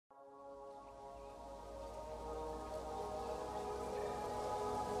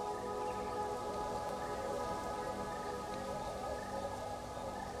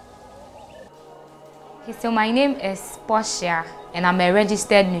Okay, so my name is Portia and I'm a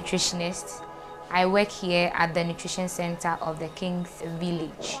registered nutritionist. I work here at the Nutrition Center of the King's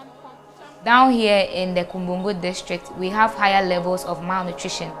Village. Down here in the Kumbongo district, we have higher levels of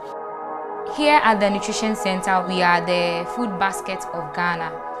malnutrition. Here at the Nutrition Center, we are the food basket of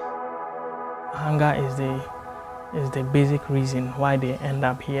Ghana. Hunger is the basic reason why they end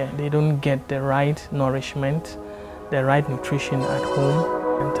up here. They don't get the right nourishment, the right nutrition at home.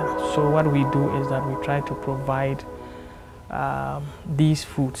 So what we do is that we try to provide these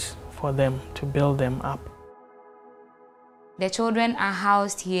foods for them to build them up. The children are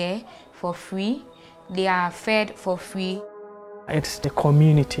housed here for free. They are fed for free. It's the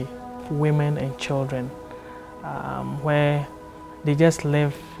community, women and children, where they just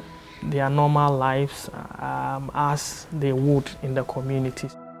live their normal lives as they would in the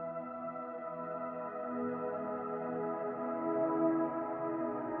communities.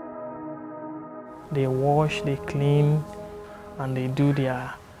 They wash, they clean, and they do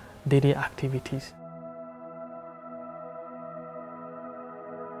their daily activities.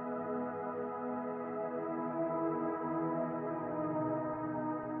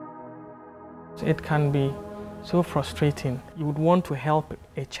 It can be so frustrating. You would want to help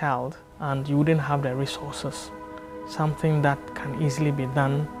a child and you wouldn't have the resources. Something that can easily be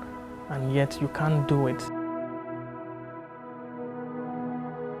done and yet you can't do it.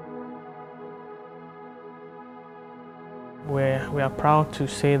 We are proud to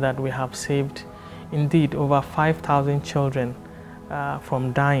say that we have saved indeed over 5,000 children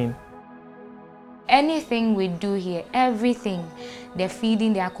from dying. Anything we do here, everything, the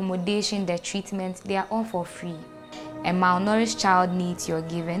feeding, the accommodation, the treatment, they are all for free. A malnourished child needs your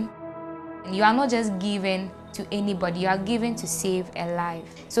giving. And you are not just giving to anybody, you are giving to save a life.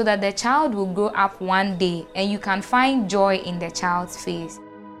 So that the child will grow up one day and you can find joy in the child's face.